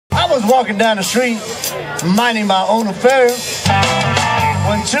walking down the street, minding my own affair,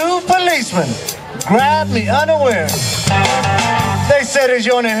 when two policemen grabbed me unaware. They said, "Is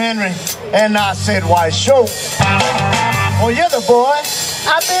your name Henry?" And I said, "Why, sure." "Well, you're the boy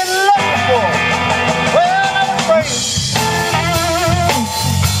I've been looking for." Well, I was praying.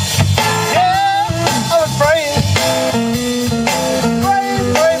 Yeah, I was praying.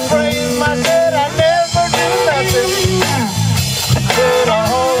 Praying. I said I'd never do nothing, but I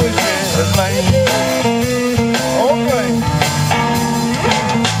always get the blame. Oh, pray.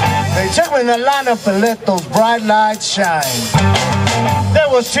 They took me in the lineup to let those bright lights shine. There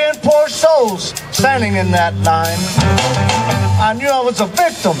was 10 poor souls standing in that line. I knew I was a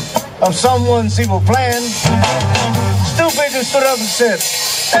victim of someone's evil plan. Stupid just stood up and said,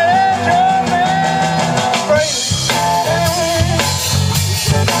 "There's your man." I was praying.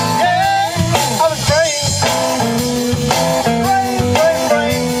 Yeah, I was praying.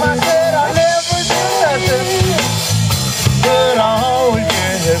 Praying. I said I'd never do nothing, but I always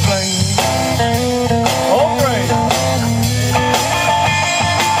get blamed. Oh, pray.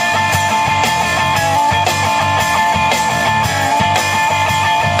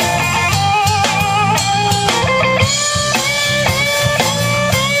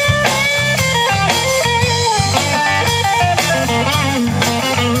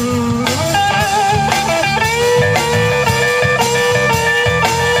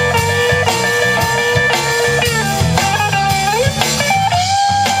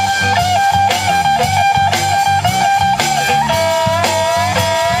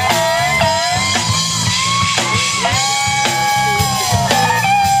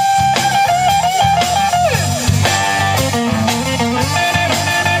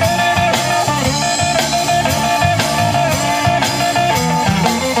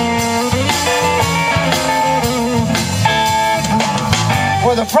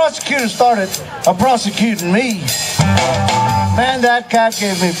 Well, the prosecutor started prosecuting me. Man, that cop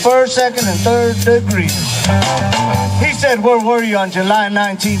gave me first, second, and third degree. He said, "Where were you on July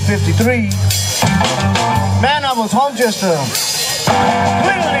 1953? Man, I was home just